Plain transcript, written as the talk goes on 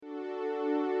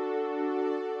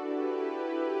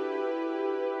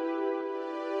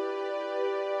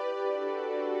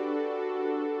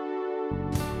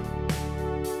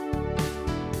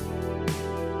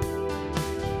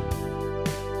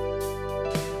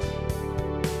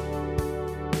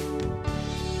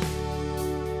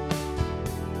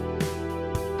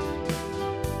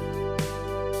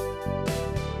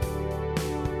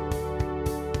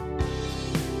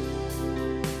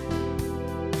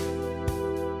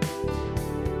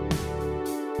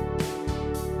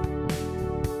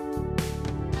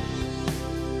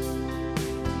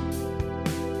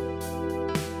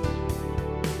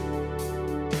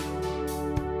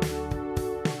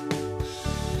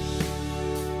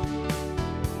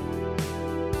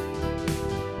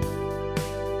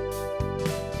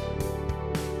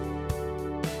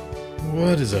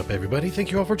What is up, everybody?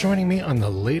 Thank you all for joining me on the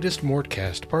latest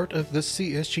Mortcast, part of the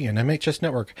CSG and MHS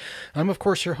network. I'm, of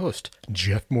course, your host,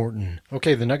 Jeff Morton.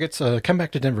 Okay, the Nuggets come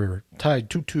back to Denver, tied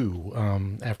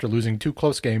 2-2 after losing two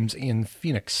close games in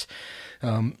Phoenix.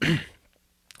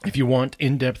 If you want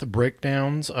in-depth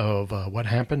breakdowns of what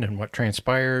happened and what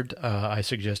transpired, I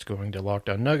suggest going to Locked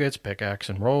On Nuggets, Pickaxe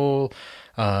and Roll,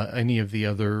 any of the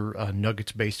other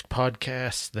Nuggets-based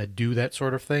podcasts that do that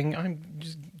sort of thing. I'm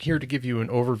just here to give you an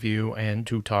overview and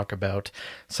to talk about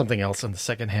something else in the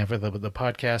second half of the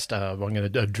podcast. I'm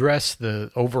going to address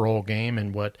the overall game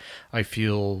and what I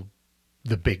feel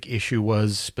the big issue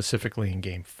was, specifically in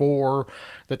Game 4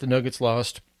 that the Nuggets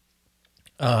lost.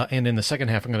 And in the second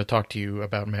half, I'm going to talk to you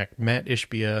about Mat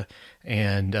Ishbia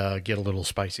and get a little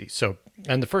spicy. So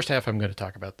in the first half, I'm going to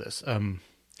talk about this.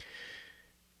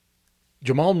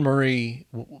 Jamal Murray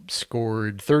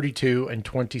scored 32 and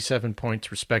 27 points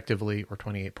respectively, or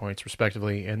 28 points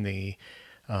respectively, in the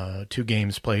two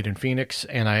games played in Phoenix.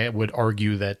 And I would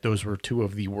argue that those were two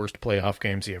of the worst playoff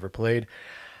games he ever played.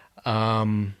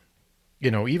 Even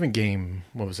game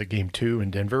 2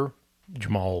 in Denver,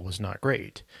 Jamal was not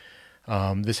great.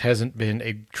 This hasn't been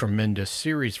a tremendous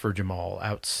series for Jamal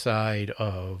outside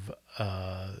of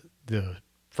the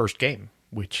first game,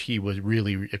 which he was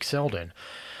really excelled in.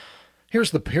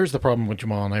 Here's the problem with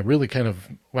Jamal, and I really kind of,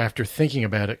 after thinking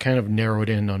about it, kind of narrowed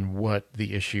in on what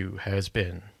the issue has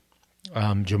been.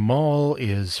 Jamal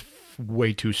is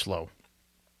way too slow.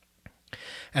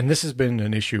 And this has been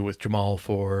an issue with Jamal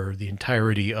for the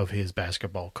entirety of his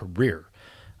basketball career.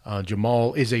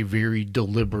 Jamal is a very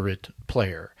deliberate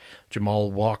player. Jamal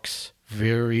walks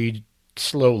very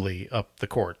slowly up the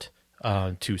court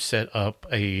to set up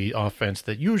a offense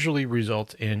that usually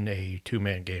results in a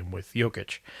two-man game with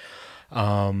Jokic.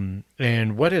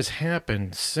 And what has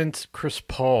happened since Chris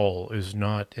Paul is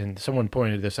not, and someone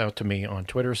pointed this out to me on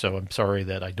Twitter, so I'm sorry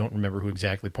that I don't remember who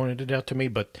exactly pointed it out to me,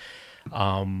 but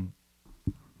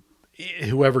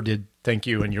whoever did, thank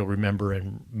you, and you'll remember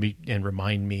and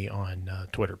remind me on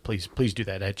Twitter. Please do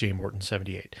that at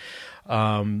jmorton78.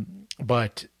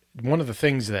 But one of the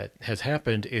things that has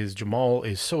happened is Jamal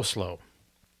is so slow.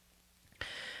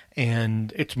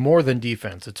 And it's more than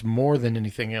defense. It's more than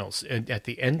anything else. And at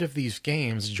the end of these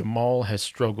games, Jamal has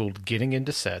struggled getting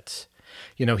into sets.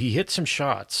 He hit some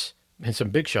shots, and some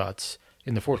big shots,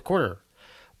 in the fourth quarter.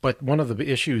 But one of the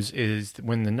issues is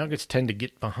when the Nuggets tend to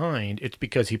get behind, it's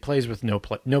because he plays with no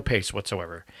pace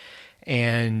whatsoever.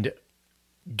 And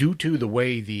due to the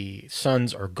way the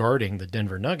Suns are guarding the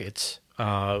Denver Nuggets,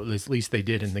 at least they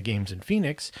did in the games in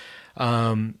Phoenix,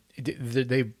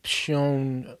 they've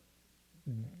shown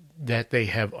that they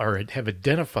have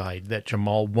identified that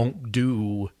Jamal won't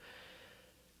do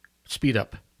speed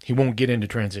up. He won't get into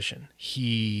transition.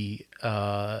 He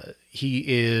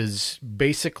is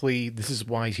basically, this is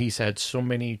why he's had so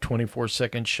many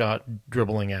 24-second shot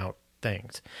dribbling out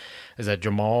things, is that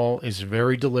Jamal is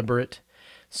very deliberate.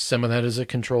 Some of that is a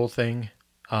control thing.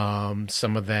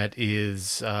 Some of that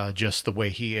is just the way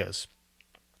he is.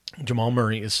 Jamal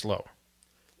Murray is slow.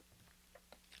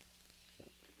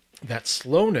 That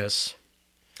slowness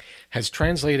has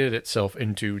translated itself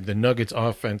into the Nuggets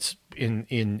offense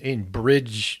in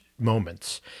bridge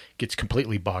moments, gets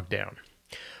completely bogged down.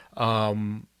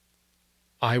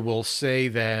 I will say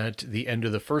that the end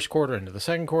of the first quarter, into the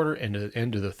second quarter, and the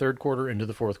end of the third quarter, into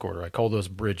the fourth quarter, I call those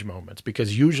bridge moments,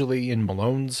 because usually in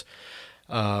Malone's,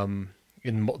 in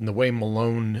the way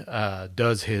Malone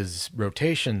does his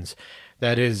rotations,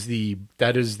 that is the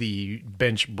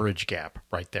bench bridge gap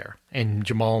right there. And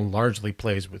Jamal largely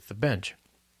plays with the bench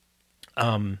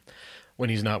when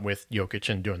he's not with Jokic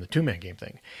and doing the two-man game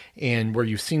thing. And where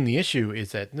you've seen the issue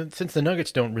is that since the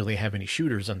Nuggets don't really have any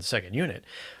shooters on the second unit,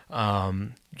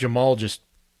 Jamal just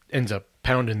ends up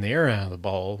pounding the air out of the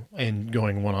ball and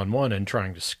going one-on-one and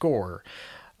trying to score.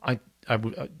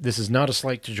 This is not a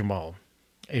slight to Jamal.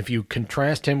 If you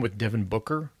contrast him with Devin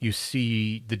Booker, you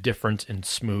see the difference in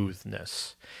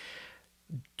smoothness.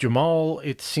 Jamal,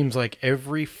 it seems like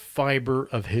every fiber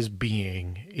of his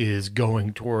being is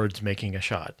going towards making a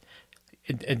shot.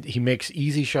 And he makes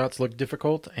easy shots look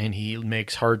difficult, and he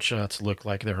makes hard shots look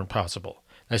like they're impossible.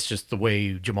 That's just the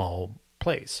way Jamal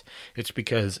plays. It's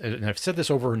because, and I've said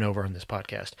this over and over on this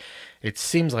podcast, it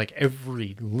seems like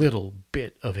every little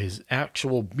bit of his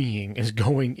actual being is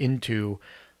going into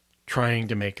trying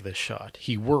to make this shot.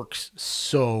 He works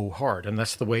so hard, and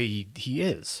that's the way he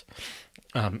is.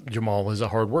 Jamal is a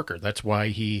hard worker. That's why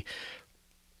he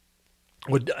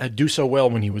would do so well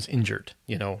when he was injured.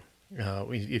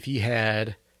 If he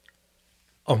had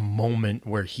a moment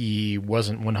where he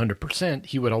wasn't 100%,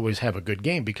 he would always have a good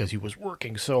game because he was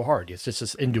working so hard. It's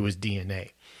just into his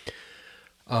DNA.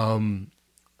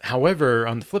 However,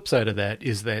 on the flip side of that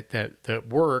is that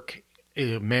work,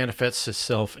 it manifests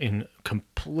itself in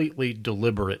completely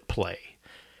deliberate play.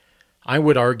 I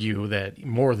would argue that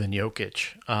more than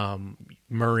Jokic,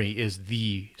 Murray is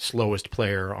the slowest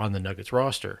player on the Nuggets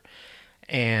roster.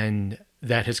 And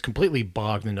that has completely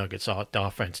bogged the Nuggets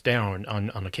offense down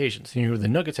on occasions. You know, the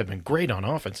Nuggets have been great on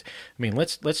offense. I mean,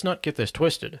 let's not get this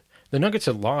twisted. The Nuggets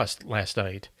had lost last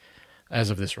night, as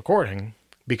of this recording,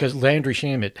 because Landry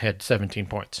Shamet had 17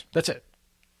 points. That's it.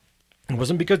 It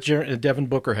wasn't because Devin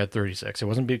Booker had 36. It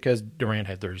wasn't because Durant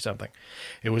had 30-something.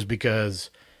 It was because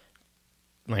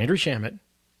Landry Shamet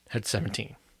had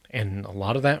 17. And a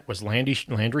lot of that was Landry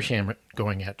Shamet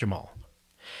going at Jamal.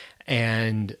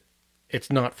 And it's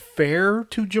not fair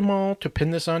to Jamal to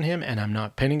pin this on him, and I'm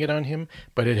not pinning it on him,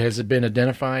 but it has been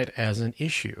identified as an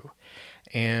issue.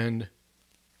 And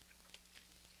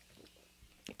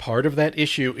part of that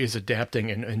issue is adapting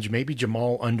and maybe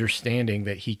Jamal understanding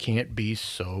that he can't be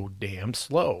so damn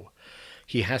slow.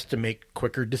 He has to make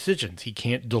quicker decisions. He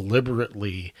can't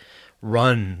deliberately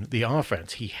run the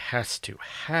offense. He has to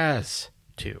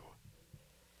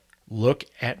look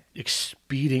at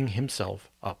speeding himself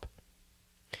up.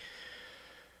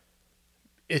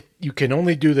 You can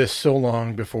only do this so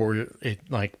long before it,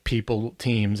 like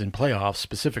teams in playoffs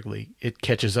specifically, it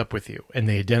catches up with you and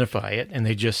they identify it and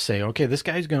they just say, okay, this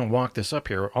guy's going to walk this up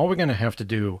here. All we're going to have to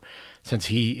do, since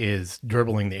he is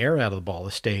dribbling the air out of the ball,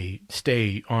 is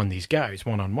stay on these guys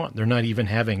one-on-one. They're not even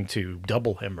having to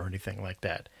double him or anything like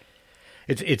that.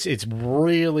 It's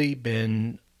really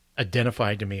been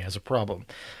identified to me as a problem.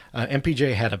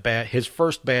 MPJ had his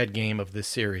first bad game of this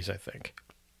series, I think.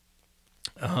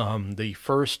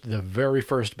 The very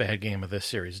first bad game of this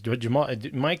series.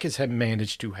 Mike has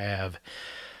managed to have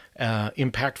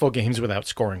impactful games without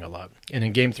scoring a lot. And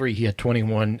in Game 3, he had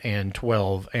 21 and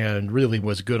 12 and really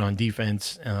was good on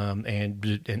defense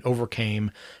and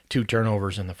overcame 2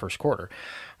 turnovers in the first quarter.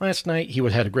 Last night, he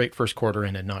had a great first quarter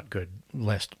and a not good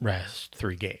last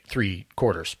 3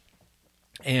 quarters.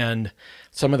 And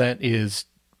some of that is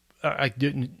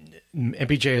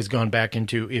MPJ has gone back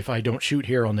into, if I don't shoot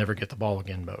here, I'll never get the ball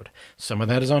again mode. Some of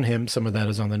that is on him. Some of that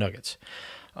is on the Nuggets.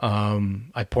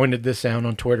 I pointed this out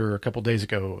on Twitter a couple days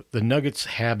ago. The Nuggets'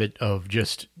 habit of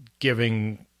just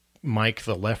giving Mike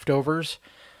the leftovers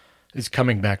is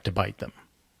coming back to bite them,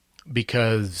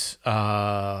 because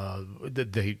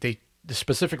they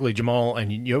specifically Jamal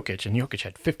and Jokic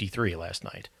had 53 last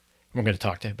night. We're going to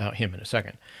talk about him in a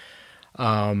second.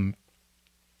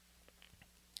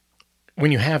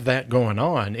 When you have that going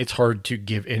on, it's hard to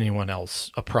give anyone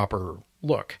else a proper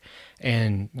look.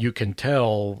 And you can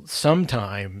tell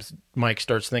sometimes Mike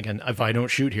starts thinking, if I don't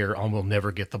shoot here, I will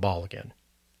never get the ball again.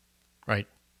 Right?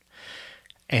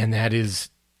 And that is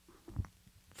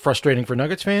frustrating for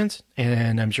Nuggets fans,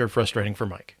 and I'm sure frustrating for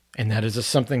Mike. And that is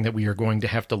something that we are going to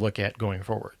have to look at going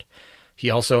forward. He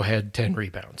also had 10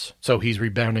 rebounds. So he's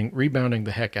rebounding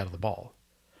the heck out of the ball.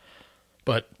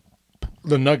 But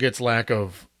the Nuggets' lack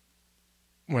of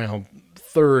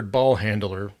third ball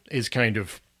handler is kind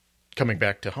of coming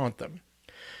back to haunt them.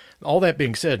 All that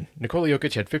being said, Nikola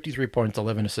Jokic had 53 points,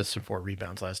 11 assists, and 4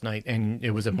 rebounds last night, and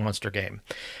it was a monster game.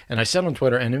 And I said on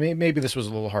Twitter, and maybe this was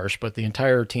a little harsh, but the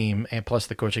entire team, and plus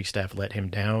the coaching staff, let him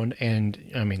down.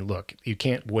 And, I mean, look, you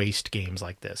can't waste games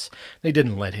like this. They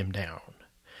didn't let him down.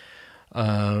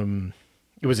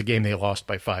 It was a game they lost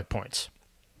by 5 points.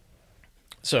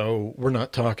 So we're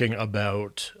not talking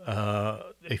about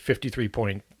a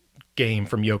 53-point game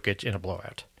from Jokic in a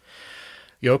blowout.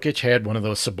 Jokic had one of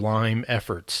those sublime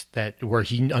efforts where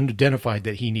he identified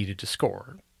that he needed to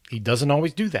score. He doesn't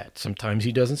always do that. Sometimes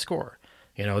he doesn't score.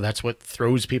 That's what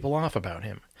throws people off about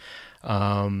him.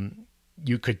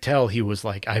 You could tell he was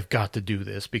like, I've got to do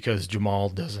this because Jamal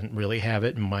doesn't really have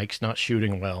it and Mike's not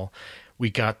shooting well.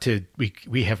 We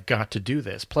have got to do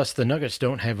this. Plus, the Nuggets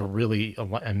don't have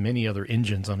many other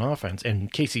engines on offense,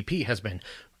 and KCP has been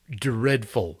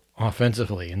dreadful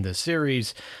offensively in this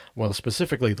series. Well,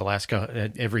 specifically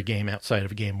every game outside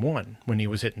of Game 1 when he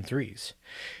was hitting threes.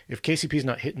 If KCP's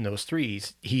not hitting those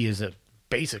threes, he is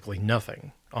basically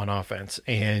nothing on offense,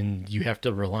 and you have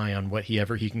to rely on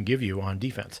whatever he can give you on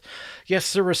defense.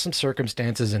 Yes, there were some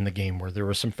circumstances in the game where there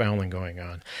was some fouling going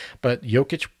on, but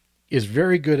Jokic is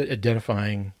very good at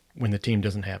identifying when the team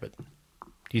doesn't have it.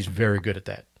 He's very good at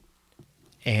that.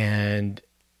 And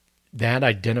that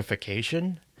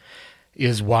identification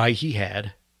is why he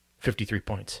had 53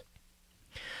 points.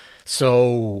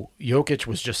 So Jokic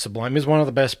was just sublime. It was one of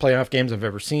the best playoff games I've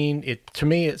ever seen. To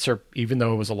me, even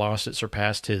though it was a loss, it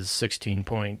surpassed his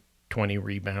 16-point, 20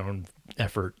 rebound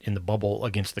effort in the bubble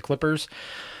against the Clippers.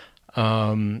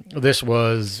 This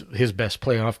was his best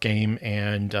playoff game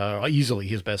and easily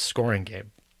his best scoring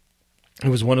game. It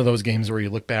was one of those games where you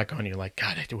look back on, you're like,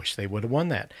 God, I wish they would have won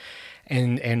that.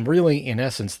 And really, in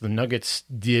essence, the Nuggets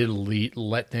did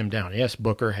let them down. Yes,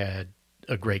 Booker had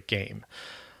a great game.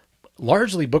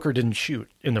 Largely, Booker didn't shoot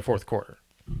in the fourth quarter.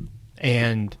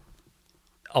 And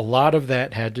a lot of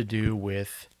that had to do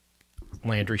with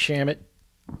Landry Shamet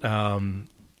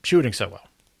shooting so well.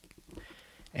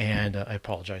 And I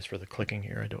apologize for the clicking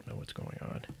here. I don't know what's going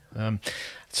on.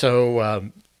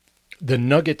 The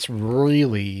Nuggets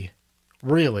really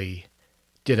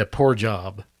did a poor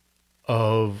job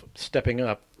of stepping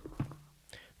up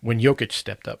when Jokic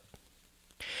stepped up.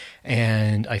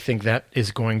 And I think that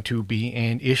is going to be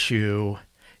an issue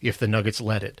if the Nuggets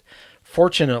let it.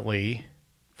 Fortunately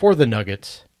for the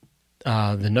Nuggets,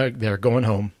 they're going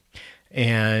home,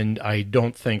 and I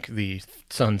don't think the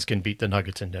Suns can beat the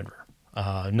Nuggets in Denver.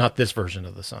 Not this version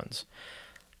of the Suns.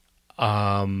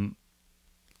 I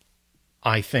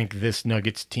think this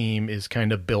Nuggets team is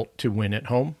kind of built to win at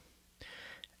home,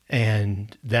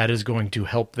 and that is going to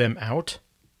help them out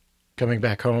coming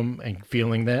back home and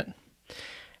feeling that.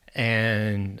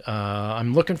 And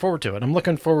I'm looking forward to it. I'm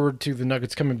looking forward to the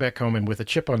Nuggets coming back home and with a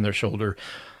chip on their shoulder.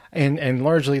 And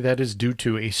largely that is due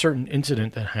to a certain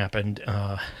incident that happened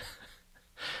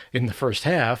in the first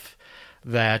half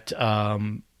that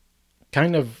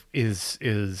kind of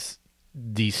is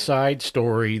the side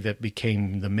story that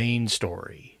became the main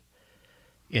story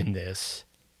in this,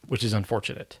 which is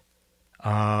unfortunate.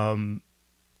 And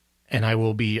I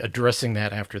will be addressing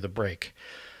that after the break.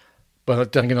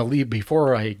 But I'm going to leave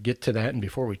before I get to that and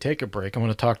before we take a break. I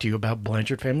want to talk to you about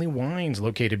Blanchard Family Wines,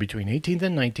 located between 18th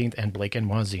and 19th and Blake and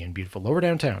Wazee in beautiful lower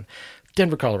downtown,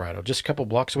 Denver, Colorado, just a couple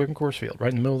blocks away from Coors Field, right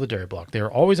in the middle of the dairy block.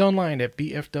 They're always online at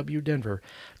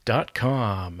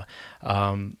bfwdenver.com.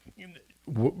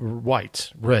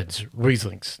 Whites, reds,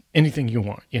 Rieslings, anything you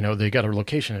want. You know, they got a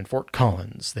location in Fort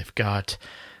Collins. They've got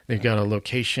a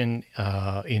location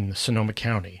in Sonoma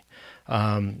County.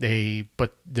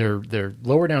 But their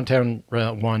lower downtown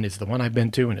one is the one I've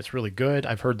been to, and it's really good.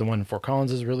 I've heard the one in Fort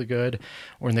Collins is really good,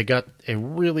 and they got a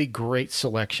really great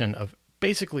selection of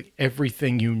basically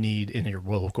everything you need in your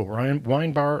local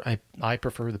wine bar. I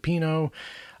prefer the Pinot,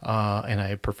 and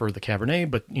I prefer the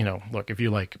Cabernet, but you know, look, if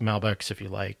you like Malbecs, if you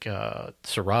like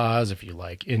Syrahs, if you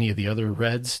like any of the other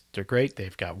reds, they're great.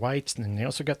 They've got whites, and they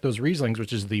also got those Rieslings,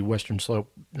 which is the Western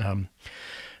Slope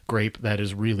grape that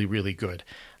is really, really good.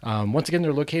 Once again,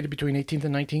 they're located between 18th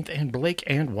and 19th and Blake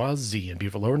and Wazee in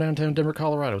beautiful lower downtown Denver,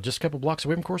 Colorado, just a couple blocks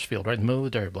away from Coors Field, right in the middle of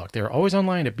the dairy block. They're always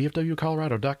online at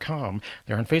bfwcolorado.com.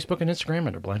 They're on Facebook and Instagram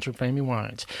under Blanchard Family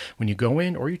Wines. When you go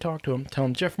in or you talk to them, tell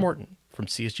them Jeff Morton from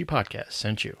CSG Podcast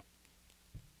sent you.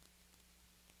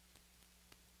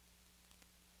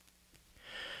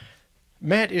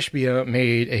 Mat Ishbia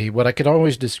made what I could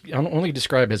always only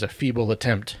describe as a feeble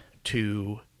attempt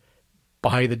to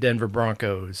buy the Denver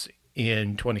Broncos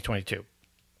in 2022.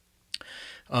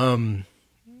 I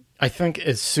think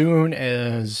as soon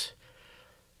as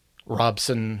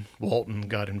Robson Walton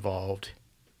got involved,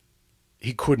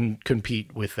 he couldn't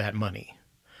compete with that money,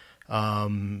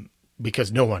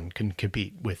 because no one can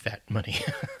compete with that money.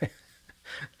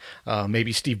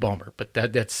 Maybe Steve Ballmer, but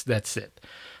that's it.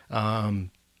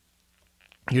 You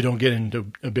don't get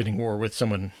into a bidding war with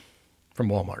someone from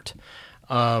Walmart.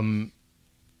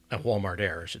 A Walmart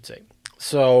Air, I should say.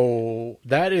 So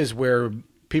that is where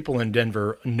people in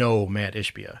Denver know Mat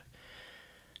Ishbia.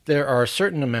 There are a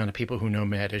certain amount of people who know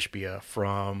Mat Ishbia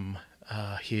from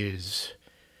his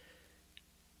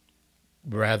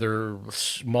rather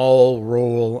small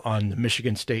role on the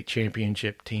Michigan State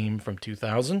Championship team from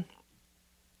 2000.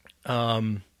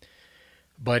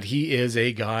 But he is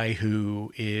a guy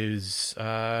who is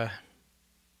the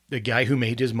guy who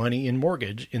made his money in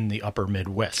mortgage in the upper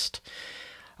Midwest.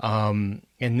 And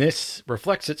this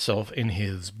reflects itself in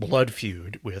his blood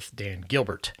feud with Dan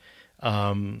Gilbert,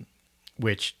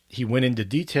 which he went into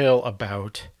detail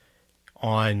about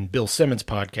on Bill Simmons'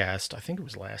 podcast. I think it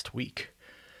was last week,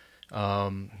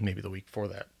 maybe the week before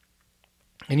that.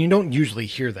 And you don't usually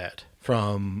hear that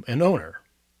from an owner.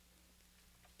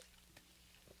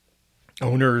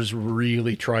 Owners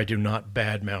really try to not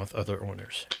badmouth other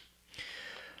owners.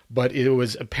 But it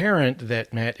was apparent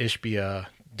that Mat Ishbia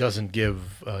doesn't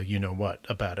give you-know-what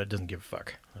about it, doesn't give a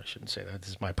fuck. I shouldn't say that.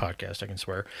 This is my podcast, I can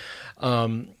swear.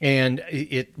 And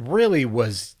it really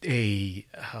was a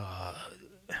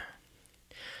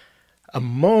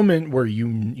moment where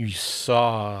you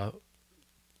saw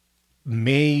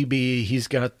maybe he's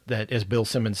got that, as Bill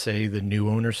Simmons say, the new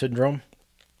owner syndrome.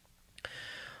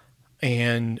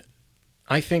 And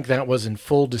I think that was in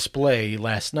full display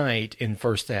last night in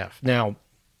first half. Now,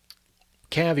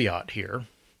 caveat here.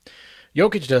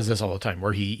 Jokic does this all the time,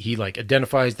 where he like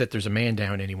identifies that there's a man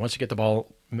down and he wants to get the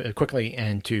ball quickly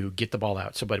and to get the ball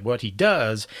out. So, but what he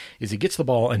does is he gets the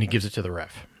ball and he gives it to the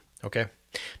ref, okay?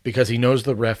 Because he knows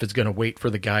the ref is going to wait for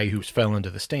the guy who's fell into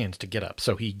the stands to get up.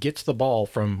 So he gets the ball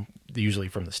usually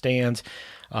from the stands.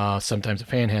 Sometimes a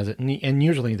fan has it, and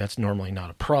usually that's normally not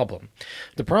a problem.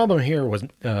 The problem here was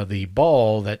the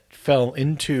ball that fell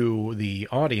into the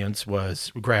audience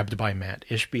was grabbed by Mat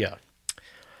Ishbia.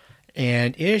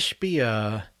 And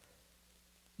Ishbia,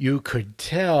 you could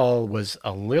tell, was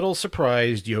a little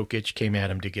surprised Jokic came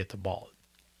at him to get the ball.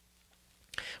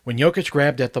 When Jokic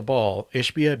grabbed at the ball,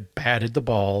 Ishbia batted the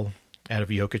ball out of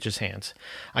Jokic's hands.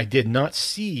 I did not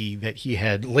see that he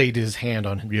had laid his hand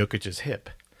on Jokic's hip.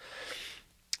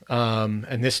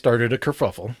 And this started a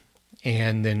kerfuffle,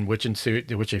 and then which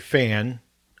a fan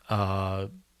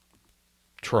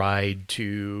tried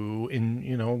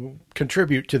to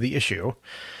contribute to the issue.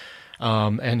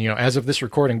 And as of this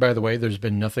recording, by the way, there's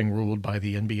been nothing ruled by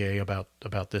the NBA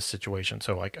about this situation.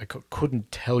 So I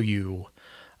couldn't tell you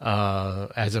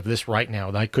as of this right now.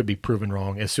 That could be proven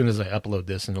wrong as soon as I upload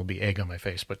this, and it'll be egg on my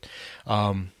face. But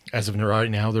as of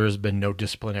right now, there has been no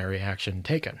disciplinary action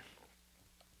taken.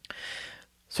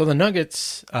 So the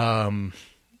Nuggets, end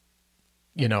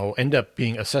up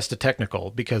being assessed a technical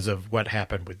because of what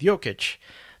happened with Jokic.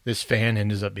 This fan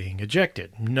ends up being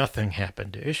ejected. Nothing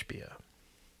happened to Ishbia.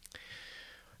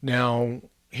 Now,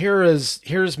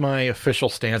 here's my official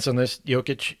stance on this.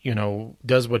 Jokic,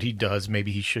 does what he does.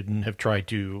 Maybe he shouldn't have tried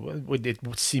to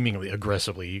seemingly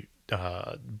aggressively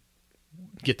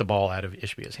get the ball out of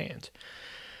Ishbia's hands.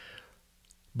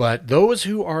 But those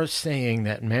who are saying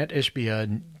that Mat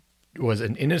Ishbia was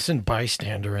an innocent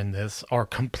bystander in this are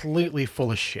completely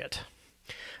full of shit.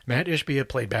 Mat Ishbia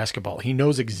played basketball. He knew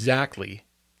exactly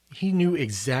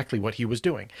what he was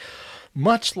doing.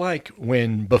 Much like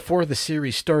when, before the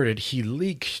series started, he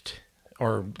leaked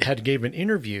or gave an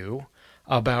interview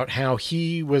about how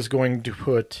he was going to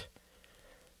put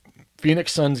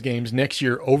Phoenix Suns games next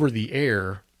year over the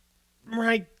air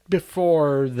right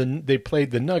before they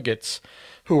played the Nuggets,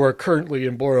 who are currently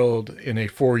embroiled in a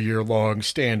 4-year-long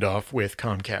standoff with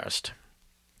Comcast.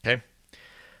 Okay?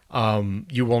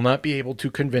 You will not be able to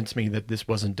convince me that this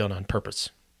wasn't done on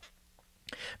purpose.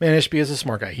 Man, Ishbia is a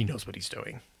smart guy. He knows what he's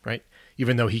doing, right?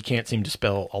 Even though he can't seem to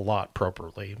spell a lot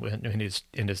properly in his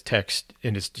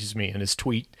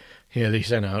tweet he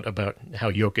sent out about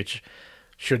how Jokic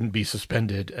shouldn't be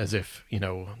suspended, as if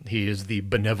he is the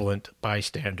benevolent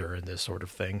bystander in this sort of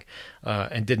thing,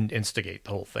 and didn't instigate the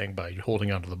whole thing by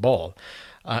holding onto the ball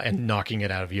and knocking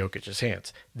it out of Jokic's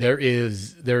hands. There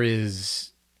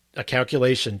is a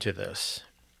calculation to this.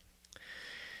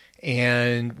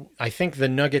 And I think the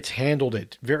Nuggets handled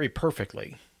it very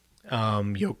perfectly.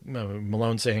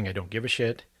 Malone saying, I don't give a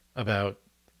shit about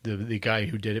the guy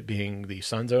who did it being the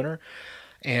Suns owner.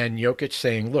 And Jokic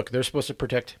saying, look, they're supposed to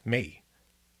protect me.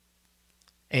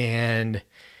 And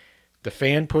the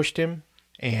fan pushed him,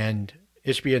 and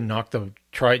Ishbia knocked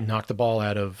the ball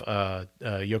out of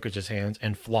Jokic's hands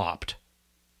and flopped.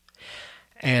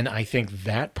 And I think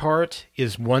that part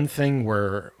is one thing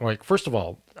where, like, first of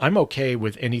all, I'm okay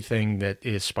with anything that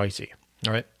is spicy.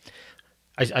 All right.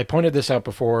 I pointed this out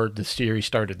before the series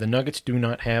started. The Nuggets do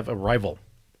not have a rival.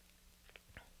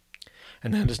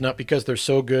 And that is not because they're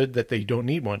so good that they don't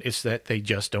need one. It's that they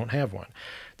just don't have one.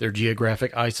 Their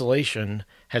geographic isolation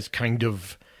has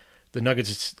the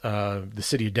Nuggets, the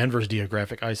city of Denver's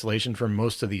geographic isolation from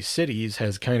most of these cities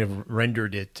has kind of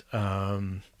rendered it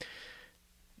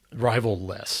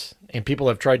rival-less. And people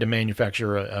have tried to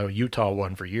manufacture a Utah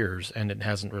one for years, and it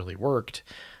hasn't really worked.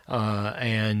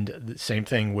 And the same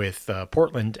thing with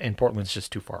Portland, and Portland's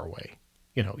just too far away.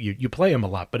 You play them a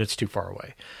lot, but it's too far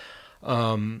away.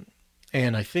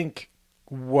 And I think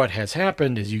what has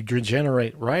happened is you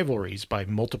generate rivalries by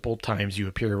multiple times you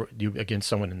appear against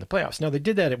someone in the playoffs. Now, they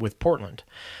did that with Portland,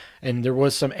 and there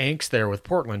was some angst there with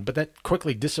Portland, but that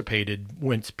quickly dissipated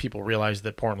once people realized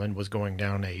that Portland was going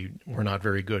down we're not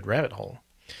very good rabbit hole.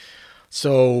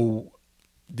 So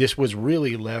this was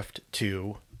really left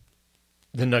to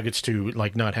the Nuggets to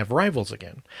not have rivals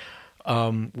again.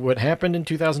 What happened in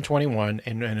 2021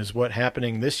 and is what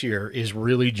happening this year is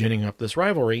really ginning up this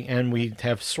rivalry, and we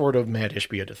have sort of Mat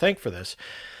Ishbia to thank for this.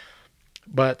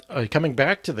 But coming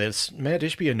back to this, Mat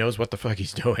Ishbia knows what the fuck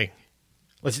he's doing.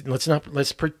 Let's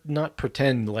not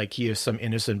pretend like he is some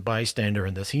innocent bystander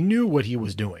in this. He knew what he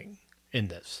was doing in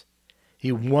this.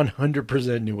 He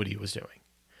 100% knew what he was doing.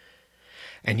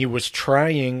 And he was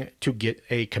trying to get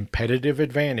a competitive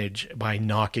advantage by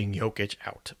knocking Jokic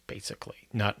out, basically.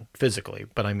 Not physically,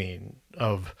 but I mean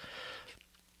of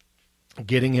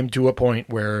getting him to a point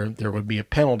where there would be a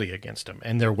penalty against him.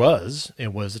 And there was.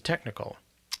 It was a technical.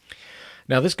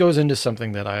 Now, this goes into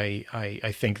something that I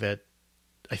think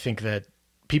that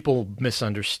people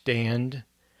misunderstand.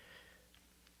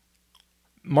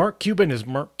 Mark Cuban is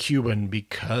Mark Cuban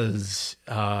because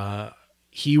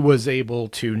he was able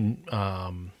to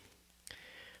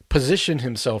position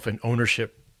himself in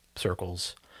ownership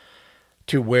circles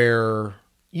to where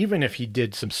even if he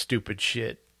did some stupid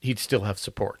shit, he'd still have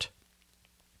support.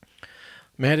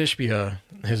 Mat Ishbia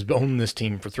has owned this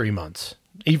team for 3 months,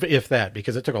 even if that,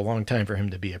 because it took a long time for him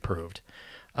to be approved.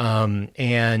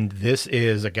 And this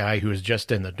is a guy who is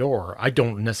just in the door. I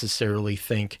don't necessarily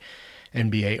think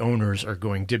NBA owners are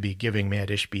going to be giving Mat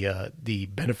Ishbia the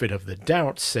benefit of the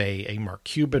doubt, say a Mark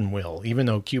Cuban will, even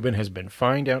though Cuban has been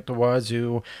fined out the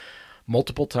wazoo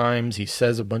multiple times. He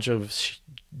says a bunch of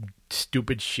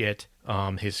stupid shit.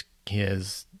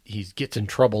 He gets in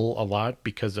trouble a lot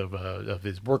because of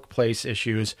his workplace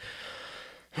issues.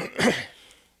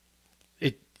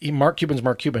 Mark Cuban's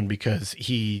Mark Cuban because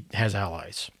he has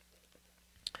allies.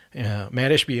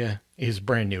 Mat Ishbia is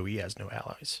brand new. He has no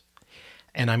allies.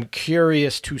 And I'm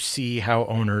curious to see how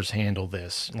owners handle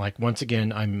this. Like, once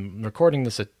again, I'm recording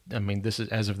this this is,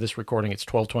 as of this recording, it's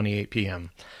 12:28 p.m.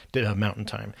 Mountain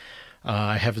Time.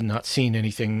 I have not seen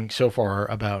anything so far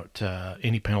about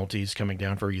any penalties coming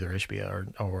down for either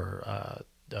Ishbia or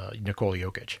Nikola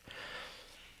Jokic.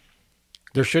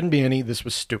 There shouldn't be any. This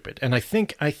was stupid. And I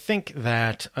think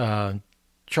that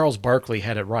Charles Barkley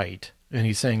had it right. And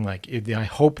he's saying, like, I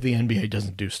hope the NBA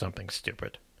doesn't do something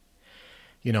stupid.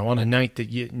 You know, on a night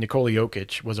that Nikola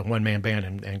Jokic was a one-man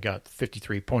band and got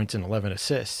 53 points and 11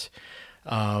 assists,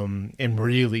 and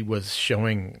really was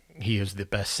showing he is the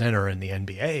best center in the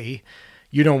NBA,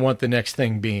 you don't want the next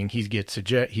thing being he gets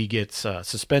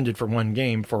suspended for one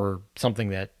game for something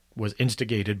that was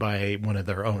instigated by one of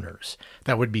their owners.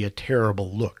 That would be a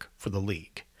terrible look for the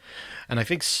league. And I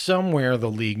think somewhere the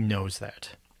league knows that.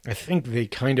 I think they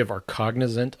kind of are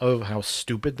cognizant of how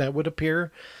stupid that would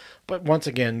appear. But once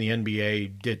again, the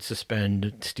NBA did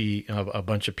suspend a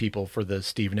bunch of people for the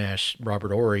Steve Nash,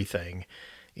 Robert Horry thing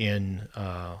in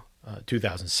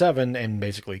 2007 and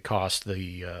basically cost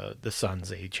the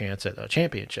Suns a chance at a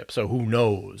championship. So who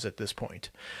knows at this point?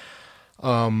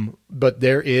 But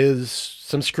there is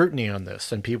some scrutiny on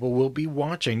this, and people will be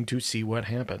watching to see what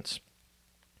happens.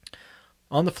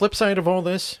 On the flip side of all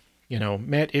this, you know,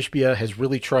 Mat Ishbia has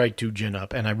really tried to gin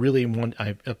up, and I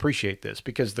appreciate this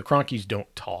because the Cronkies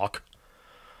don't talk.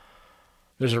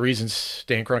 There's a reason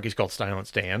Stan Kroenke's called Silent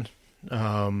Stan. The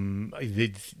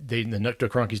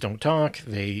Cronkies don't talk.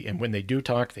 And when they do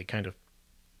talk, they kind of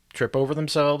trip over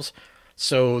themselves.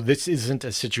 So this isn't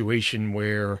a situation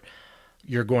where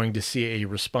you're going to see a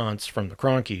response from the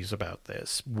Cronkies about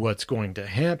this. What's going to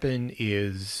happen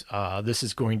is this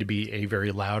is going to be a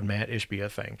very loud Mat Ishbia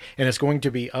thing. And it's going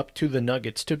to be up to the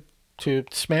Nuggets to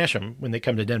smash them when they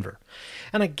come to Denver.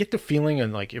 And I get the feeling,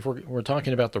 and like if we're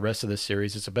talking about the rest of this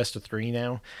series, it's a best of 3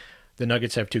 now. The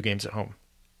Nuggets have 2 games at home.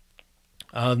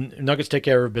 Nuggets take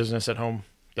care of business at home.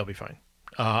 They'll be fine.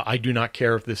 I do not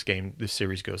care if this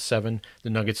series goes 7. The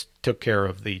Nuggets took care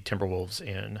of the Timberwolves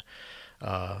in...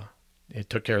 It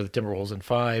took care of the Timberwolves in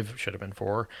 5, should have been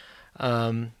 4.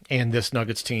 And this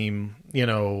Nuggets team, you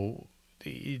know,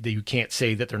 you can't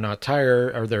say that they're not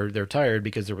tired or they're tired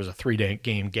because there was a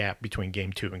 3-game gap between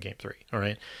game 2 and game 3. All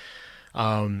right.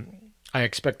 I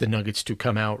expect the Nuggets to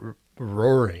come out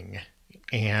roaring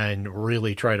and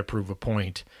really try to prove a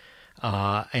point,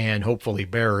 and hopefully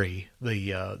bury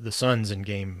the Suns in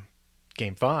game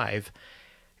 5,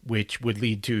 which would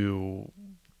lead to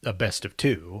a best of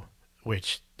 2,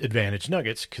 which advantage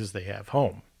Nuggets because they have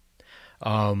home.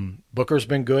 Booker's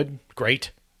been good,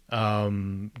 great.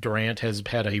 Durant has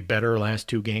had a better last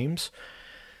 2 games.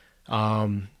 But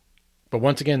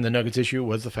once again, the Nuggets issue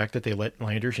was the fact that they let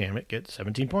Landry Shamet get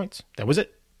 17 points. That was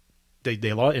it.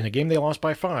 They lost in a game they lost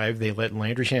by 5. They let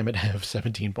Landry Shamet have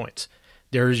 17 points.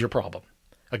 There's your problem.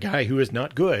 A guy who is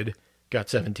not good got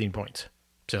 17 points.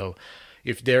 So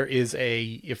if there is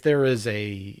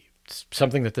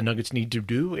something that the Nuggets need to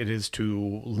do, it is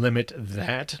to limit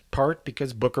that part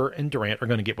because Booker and Durant are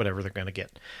going to get whatever they're going to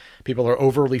get. People are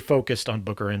overly focused on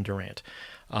Booker and Durant.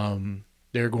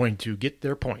 They're going to get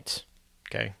their points.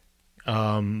 Okay.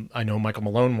 I know Michael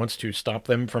Malone wants to stop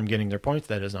them from getting their points.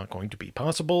 That is not going to be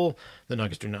possible. The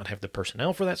Nuggets do not have the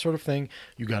personnel for that sort of thing.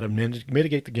 You got to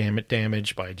mitigate the gamut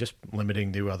damage by just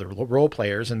limiting the other role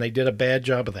players, and they did a bad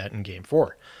job of that in Game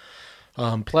 4.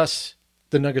 Plus,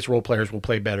 the Nuggets role players will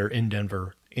play better in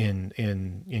Denver in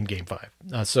Game 5.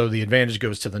 So the advantage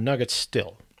goes to the Nuggets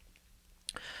still.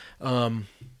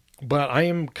 But I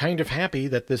am kind of happy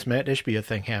that this Mat Ishbia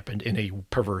thing happened in a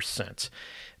perverse sense.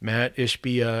 Mat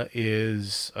Ishbia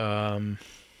is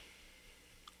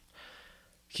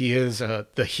he is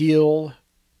the heel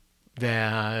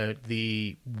that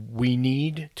we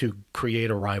need to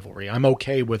create a rivalry. I'm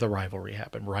okay with a rivalry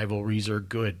happen. Rivalries are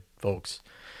good, folks.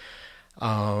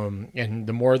 And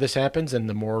the more this happens, and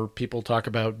the more people talk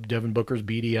about Devin Booker's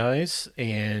beady eyes,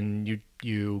 and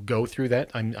you go through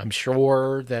that, I'm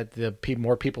sure that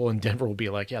more people in Denver will be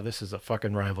like, yeah, this is a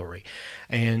fucking rivalry.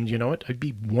 And you know what? I'd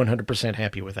be 100%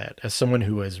 happy with that. As someone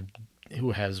who has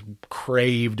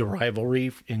craved a rivalry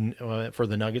for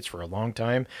the Nuggets for a long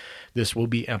time, this will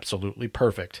be absolutely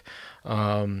perfect.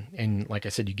 And like I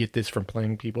said, you get this from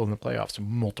playing people in the playoffs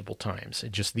multiple times.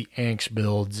 It just, the angst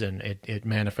builds, and it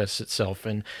manifests itself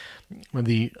in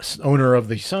the owner of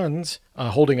the Suns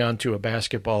holding on to a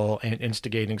basketball and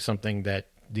instigating something that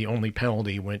the only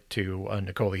penalty went to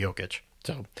Nikola Jokic.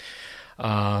 So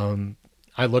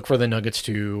I look for the Nuggets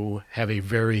to have a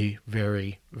very,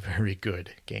 very, very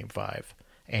good Game 5.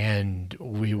 And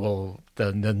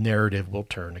the narrative will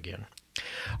turn again.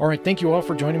 All right, thank you all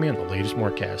for joining me on the latest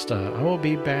Morecast. I will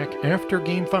be back after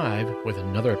Game 5 with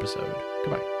another episode.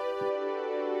 Goodbye.